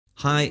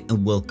Hi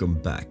and welcome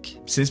back.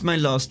 Since my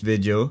last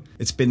video,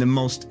 it's been the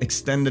most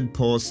extended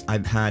pause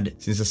I've had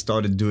since I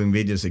started doing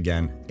videos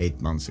again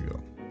 8 months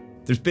ago.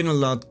 There's been a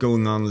lot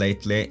going on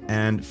lately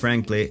and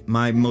frankly,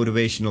 my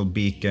motivational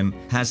beacon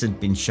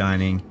hasn't been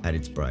shining at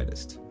its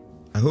brightest.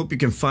 I hope you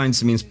can find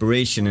some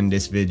inspiration in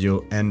this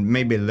video and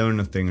maybe learn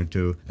a thing or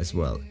two as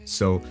well.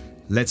 So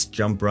let's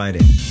jump right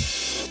in.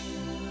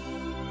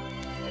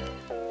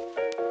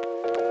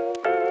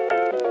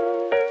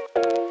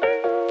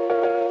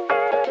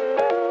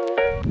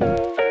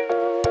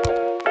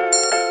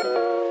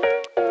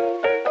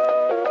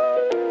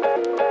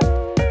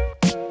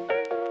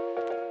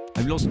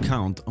 I've lost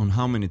count on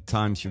how many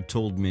times you've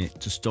told me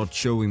to start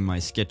showing my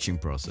sketching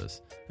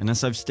process, and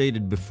as I've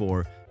stated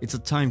before, it's a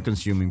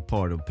time-consuming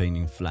part of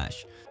painting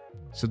Flash.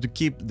 So to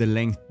keep the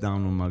length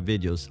down on my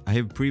videos, I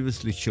have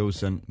previously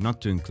chosen not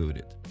to include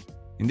it.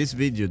 In this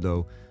video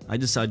though, I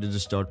decided to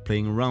start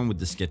playing around with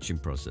the sketching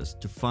process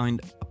to find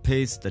a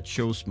pace that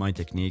shows my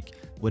technique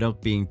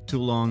without being too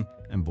long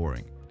and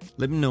boring.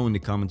 Let me know in the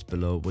comments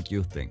below what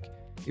you think.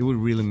 It would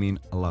really mean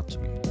a lot to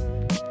me.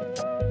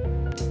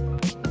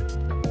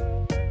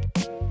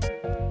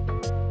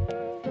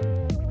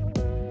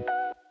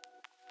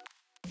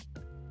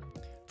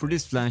 For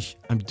this Flash,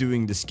 I'm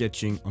doing the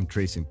sketching on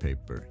tracing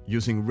paper,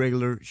 using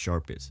regular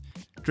Sharpies.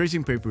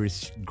 Tracing paper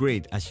is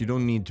great as you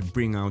don't need to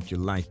bring out your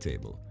light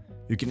table.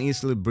 You can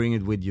easily bring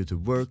it with you to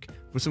work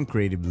for some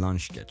creative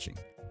lunch sketching.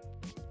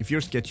 If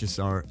your sketches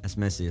are as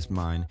messy as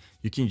mine,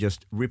 you can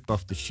just rip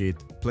off the sheet,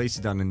 place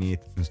it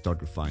underneath and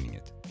start refining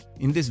it.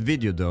 In this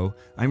video though,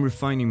 I'm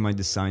refining my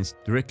designs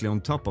directly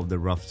on top of the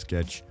rough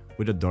sketch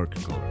with a darker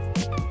color.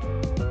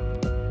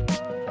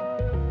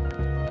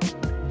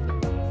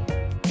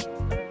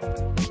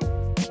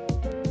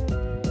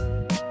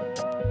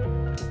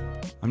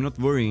 I'm not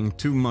worrying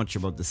too much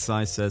about the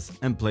sizes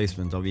and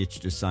placement of each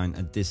design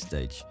at this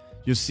stage.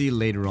 You'll see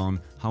later on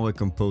how I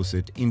compose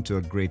it into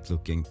a great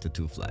looking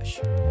tattoo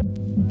Flash.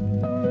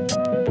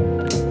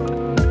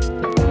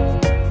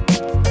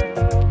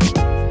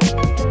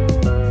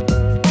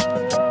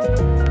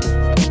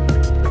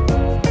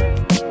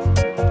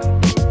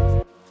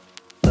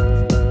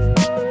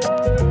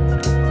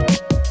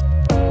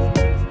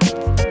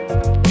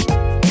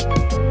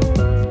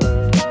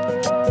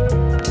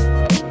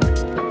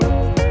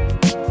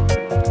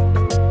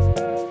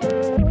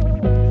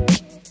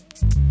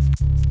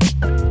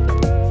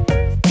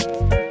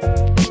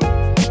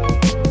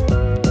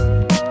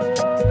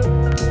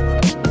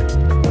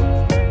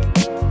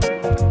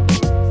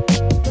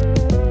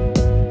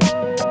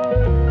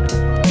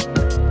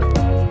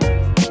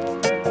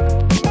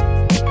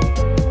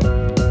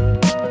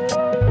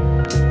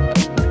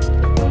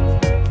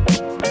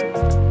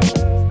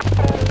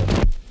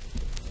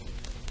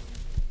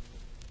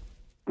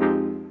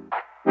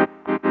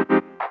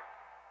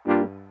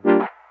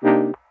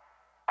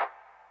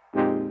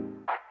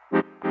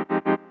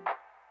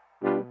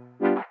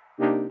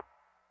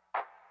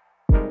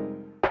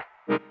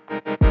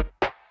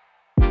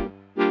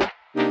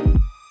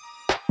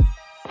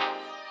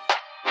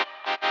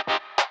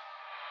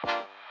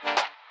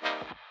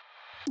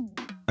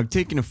 I've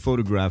taken a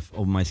photograph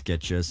of my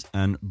sketches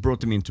and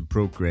brought them into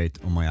Procreate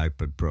on my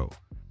iPad Pro.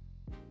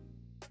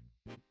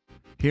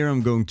 Here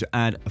I'm going to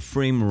add a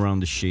frame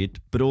around the sheet,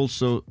 but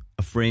also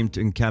a frame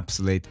to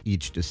encapsulate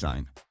each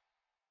design.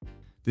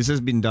 This has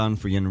been done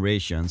for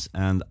generations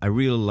and I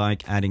really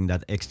like adding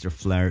that extra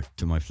flair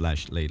to my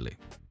Flash lately.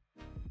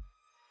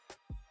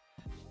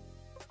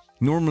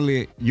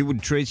 Normally you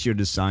would trace your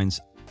designs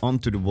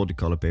onto the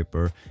watercolor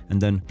paper and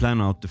then plan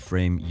out the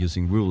frame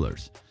using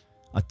rulers.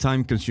 A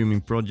time-consuming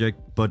project,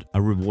 but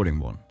a rewarding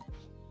one.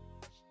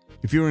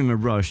 If you're in a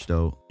rush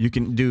though, you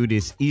can do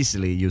this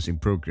easily using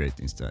Procreate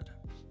instead.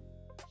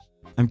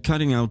 I'm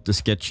cutting out the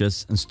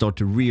sketches and start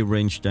to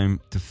rearrange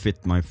them to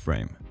fit my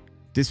frame.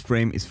 This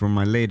frame is from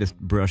my latest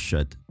brush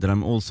set that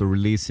I'm also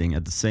releasing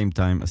at the same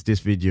time as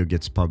this video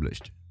gets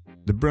published.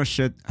 The brush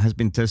set has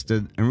been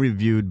tested and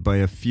reviewed by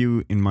a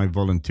few in my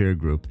volunteer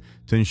group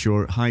to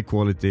ensure high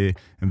quality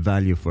and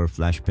value for a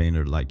Flash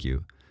painter like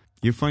you.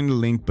 You'll find a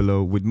link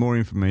below with more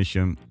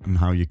information on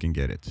how you can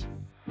get it.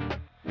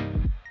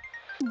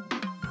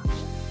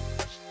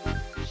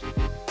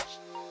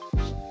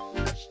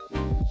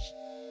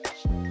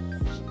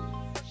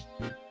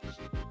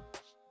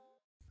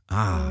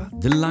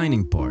 The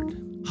lining part.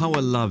 How I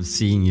love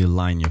seeing you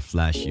line your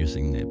Flash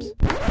using nibs.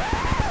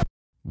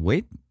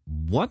 Wait,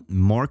 what?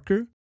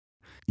 Marker?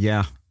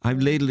 Yeah,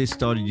 I've lately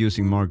started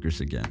using markers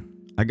again.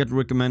 I got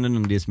recommended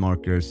on these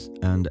markers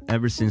and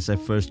ever since I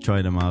first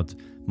tried them out,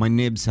 my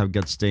nibs have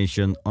got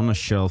stationed on a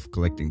shelf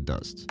collecting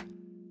dust.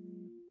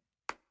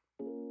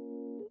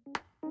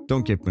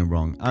 Don't get me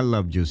wrong, I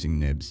love using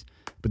nibs,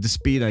 but the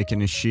speed I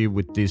can achieve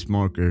with these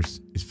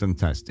markers is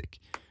fantastic,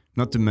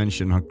 not to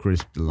mention how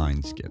crisp the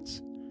lines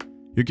gets.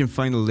 You can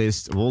find a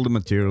list of all the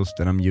materials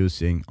that I'm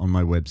using on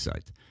my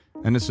website,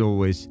 and as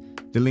always,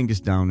 the link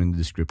is down in the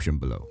description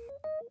below.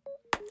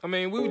 I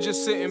mean, we were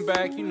just sitting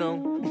back, you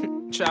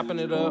know, chopping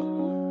it up,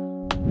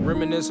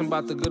 reminiscing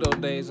about the good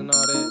old days and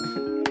all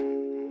that.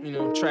 you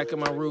know, tracking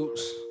my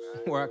roots,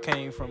 where I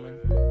came from and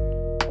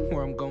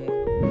where I'm going.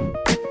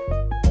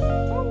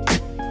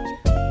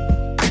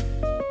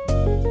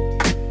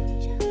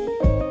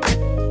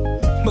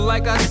 But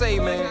like I say,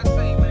 man,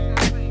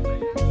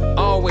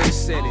 always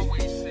said it.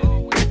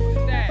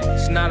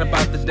 It's not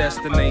about the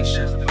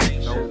destination.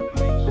 Nope.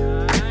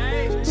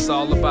 It's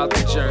all about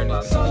the journey.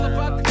 It's all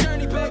about the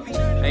journey, baby.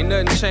 Ain't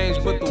nothing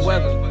changed but the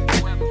weather.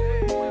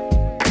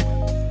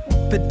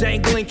 The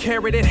dangling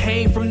carrot that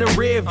hang from the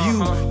rear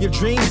view. Your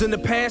dreams in the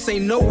past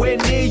ain't nowhere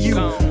near you.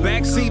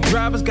 Backseat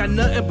drivers got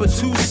nothing but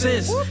 2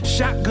 cents.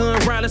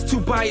 Shotgun riders too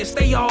biased,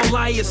 they all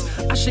liars.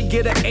 I should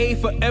get an A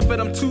for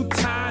effort, I'm too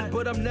tired,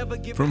 but I'm never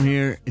giving. From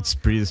here, it's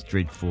pretty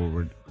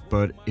straightforward.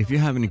 But if you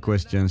have any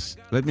questions,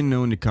 let me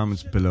know in the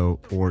comments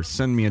below or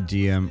send me a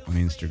DM on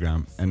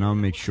Instagram and I'll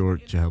make sure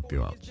to help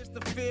you out.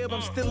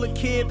 I'm still a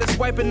kid that's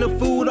wiping the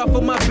food off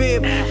of my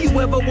bib. You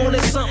ever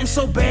wanted something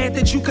so bad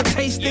that you could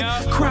taste it?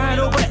 Cried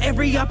over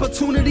every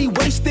opportunity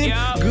wasted.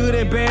 Good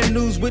and bad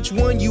news, which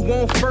one you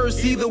want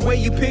first? Either way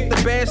you pick, the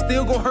bad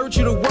still gon' hurt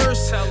you the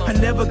worst. I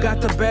never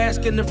got to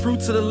bask in the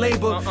fruits of the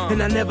labor,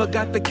 and I never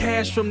got the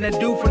cash from that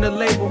dude from the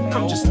label.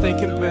 I'm just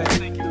thinking back.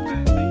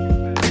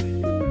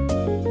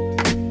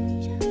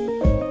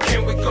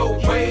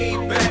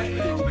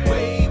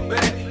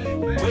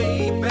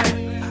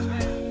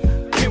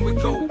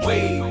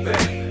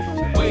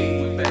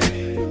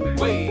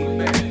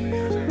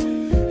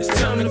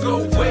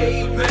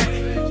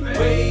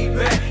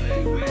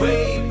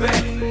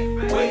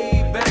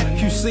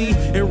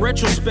 In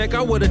retrospect,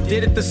 I would've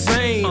did it the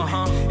same.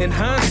 In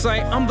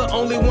hindsight, I'm the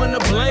only one to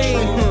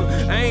blame.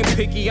 I ain't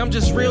picky, I'm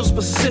just real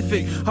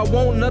specific. I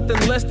want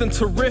nothing less than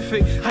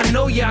terrific. I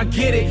know y'all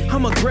get it.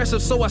 I'm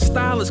aggressive, so our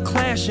style is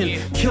clashing.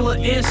 Killer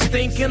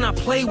instinct, and I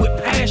play with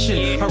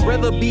passion. I'd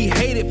rather be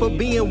hated for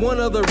being one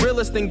of the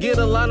realest than get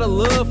a lot of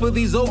love for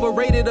these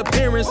overrated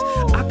appearances.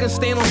 I can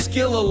stand on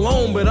skill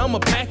alone, but I'm a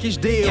package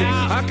deal.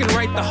 I can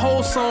write the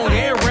whole song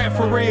and rap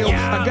for real.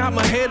 I got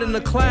my head in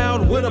the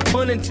cloud with a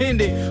pun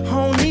intended. I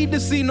don't need to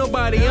see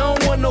nobody, I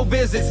don't want no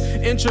visits.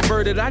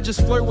 Introverted, I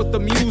just flirt with the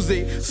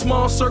music.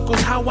 Small circles,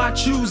 how I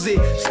choose it.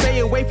 Stay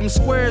away from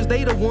squares,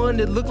 they the one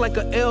that look like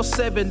a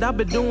L7. I've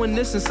been doing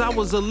this since I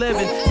was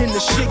 11, and the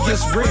shit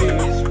gets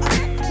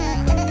real.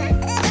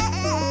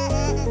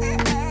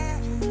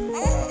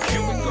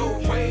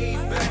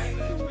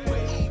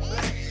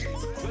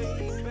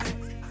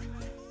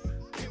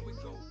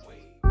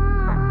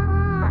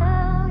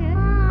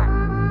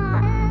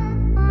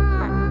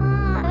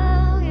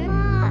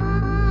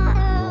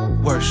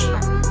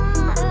 Worship,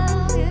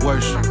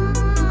 worship,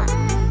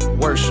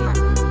 worship,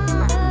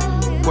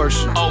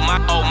 worship. Oh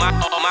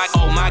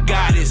my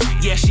goddess,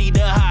 yeah, she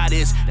the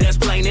hottest. That's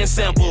plain and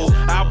simple.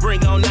 I'll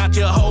bring on out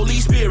your Holy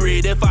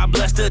Spirit if I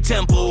bless the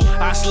temple.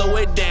 I slow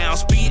it down,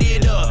 speed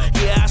it up,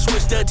 yeah, I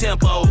switch the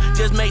tempo.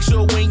 Just make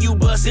sure when you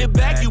bust it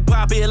back, you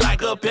pop it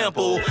like a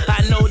pimple.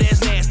 I know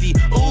that's nasty,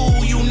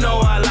 ooh, you know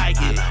I like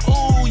it.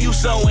 Ooh, you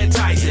so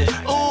enticing,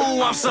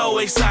 ooh, I'm so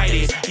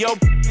excited. Your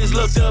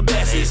look the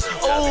bestest.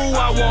 Ooh,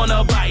 I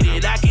wanna bite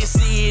it. I can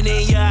see it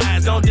in your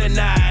eyes, don't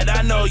deny it.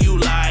 I know you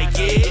like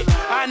it.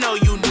 I know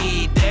you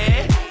need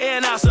that,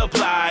 and I'll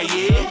supply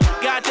it.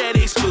 Got that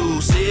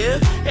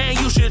exclusive, and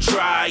you should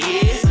try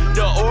it.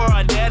 The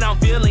aura that I'm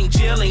feeling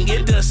chilling,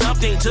 it does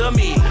something to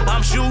me.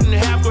 I'm shooting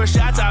half-court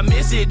shots, I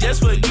miss it,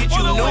 just forget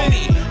you knew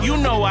me. You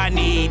know I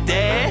need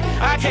that,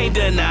 I can't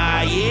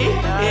deny it,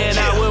 and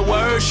I will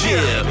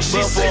worship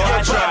before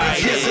I try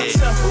it.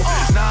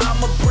 Now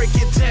I'ma break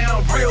it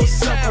down real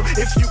simple.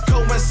 If you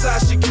go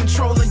inside, she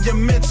controlling your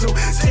mental.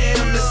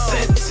 Damn the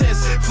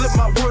sentence, flip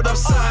my word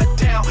upside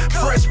down.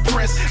 Fresh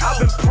Prince, I've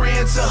been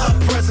praying to her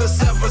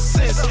presence ever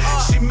since.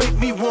 She make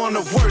me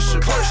wanna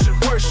worship, worship,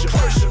 worship,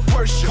 worship,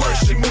 worship.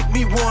 She make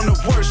me wanna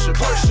worship,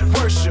 worship,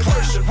 worship,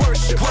 worship,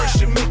 worship.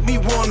 She make me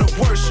wanna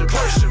worship,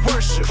 worship,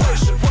 worship,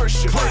 worship,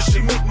 worship.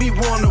 She make me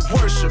wanna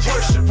worship,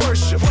 worship,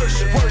 worship,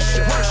 worship,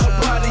 worship.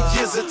 Her body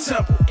is a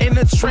temple. In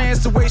a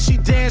trance, the way she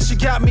dance, she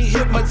got me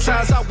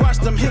hypnotized. I watch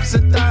them hips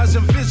and thighs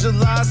and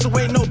visualize, so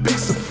ain't no big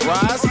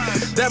surprise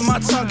that my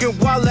tongue get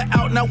wallet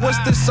out. Now what's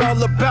this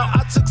all about?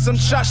 I took some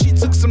shots, she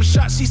took some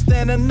shots. She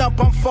standing up,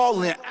 I'm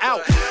falling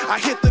out. I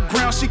hit the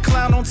ground, she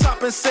climbed on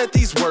top and said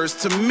these words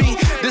to me.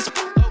 This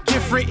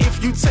different,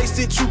 if you taste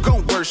it, you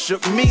gon'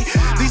 worship me.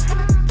 These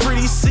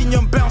pretty, see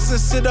them bounce and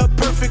sit up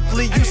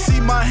perfectly. You see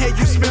my head,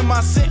 you spin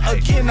my scent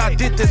again. I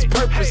did this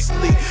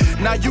purposely.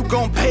 Now you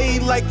gon' pay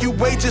like you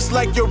weigh, just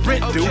like your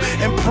rent do,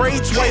 and pray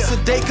twice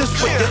a day, cause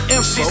for your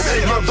info,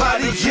 my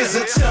body is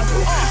a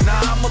temple.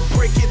 Now I'ma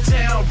break it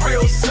down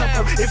real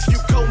simple. If you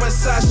go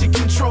inside, she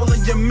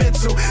controlling your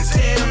mental.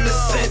 Damn the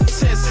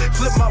sentence,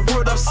 flip my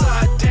word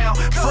upside down.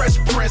 Fresh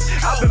Prince,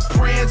 I've been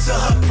praying to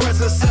her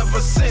presence ever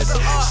since.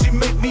 She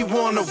make me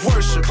wanna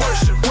worship,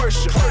 worship,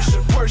 worship,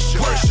 worship,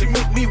 worship. She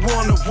make me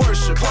wanna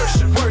worship,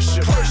 worship,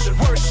 worship, worship,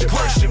 worship.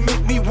 She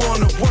make me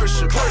wanna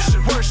worship,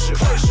 worship,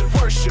 worship, worship,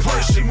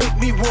 worship. She make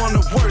me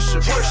wanna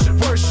worship, worship,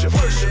 worship,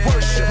 worship,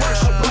 worship.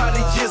 Her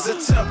body is a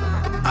temple.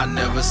 I I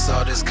never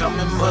saw this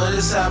coming, but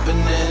it's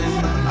happening.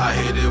 I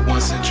hit it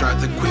once and tried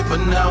to quit,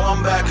 but now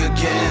I'm back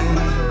again.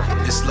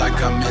 It's like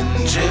I'm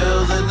in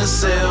jail in a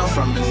cell,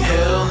 from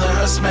inhaling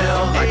her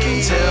smell. I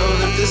can't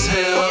tell if this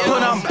hell.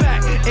 But I'm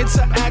back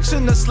into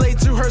action, a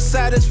slave to her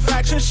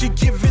satisfaction. She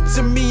give it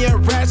to me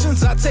in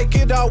rations, I take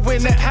it all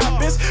when it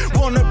happens.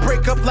 Wanna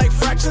break up like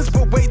fractions,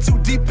 but way too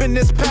deep in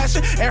this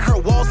passion. And her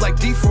walls like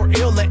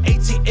D4L and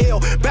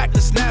ATL, back to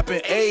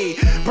snapping, ayy.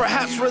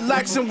 Perhaps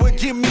relaxing would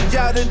get me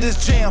out of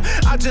this jam.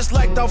 I just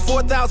liked all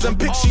 4,000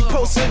 pics she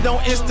posted on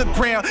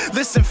Instagram.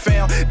 Listen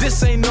fam,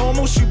 this ain't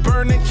normal, she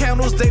burning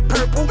candles, they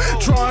purple.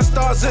 Drawing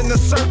stars in the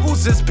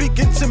circles and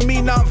speaking to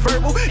me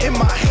non-verbal. In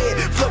my head,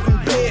 floating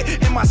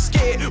bed, am I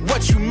scared?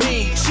 What you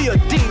mean? She a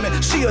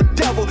demon, she a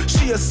devil,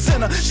 she a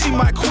sinner, she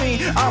my queen.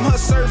 I'm her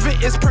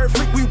servant, it's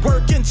perfect, we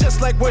working just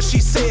like what she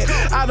said.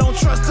 I don't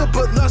trust her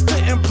but lust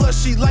her, and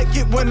plus she like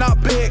it when I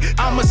beg.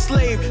 I'm a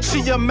slave,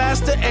 she a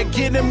master at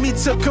getting me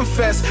to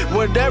confess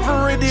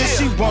whatever it is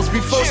she wants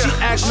before she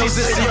acts. She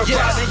said your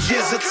body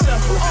is a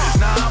temple.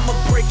 Now I'ma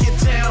break it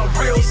down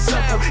real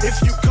simple.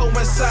 If you go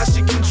inside,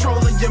 she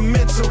controlling your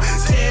mental.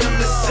 Damn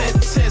the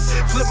sentence,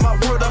 flip my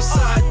word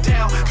upside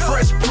down.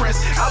 Fresh Prince,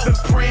 I've been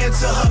praying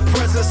to her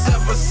presence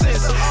ever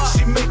since.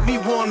 She make me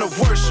wanna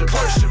worship,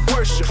 worship,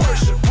 worship,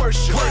 worship,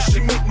 worship. She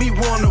make me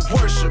wanna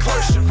worship,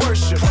 worship,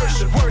 worship,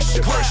 worship,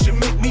 worship. She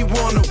make me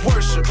wanna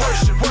worship,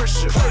 worship,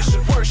 worship,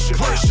 worship, worship.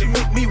 She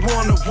make me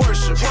wanna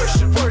worship,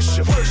 worship,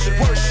 worship, worship,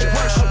 worship.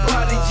 Her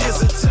body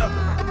is a temple.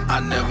 I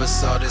never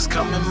saw this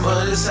coming,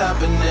 but it's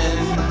happening.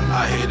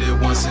 I hit it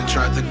once and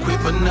tried to quit,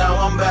 but now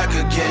I'm back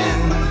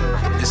again.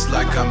 It's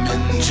like I'm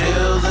in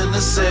jail in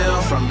a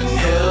cell, from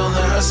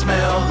inhaling her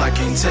smell. I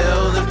can't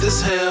tell if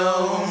this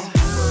hell.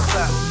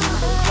 Clap,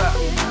 clap,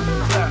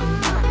 clap,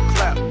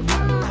 clap,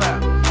 clap,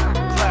 clap,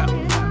 clap,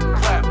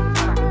 clap, clap,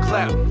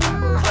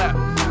 clap,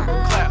 clap,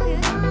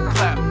 clap,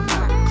 clap,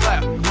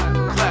 clap.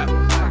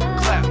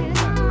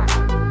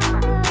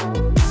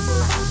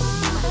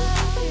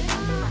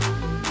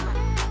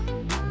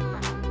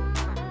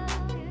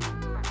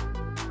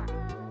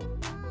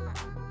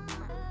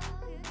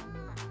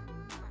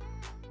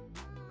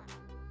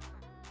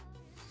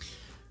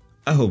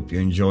 I hope you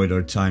enjoyed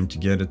our time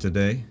together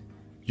today.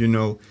 You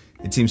know,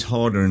 it seems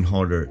harder and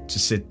harder to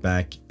sit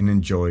back and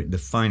enjoy the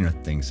finer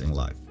things in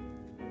life.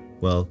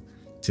 Well,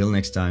 till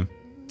next time,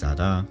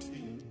 ta-da!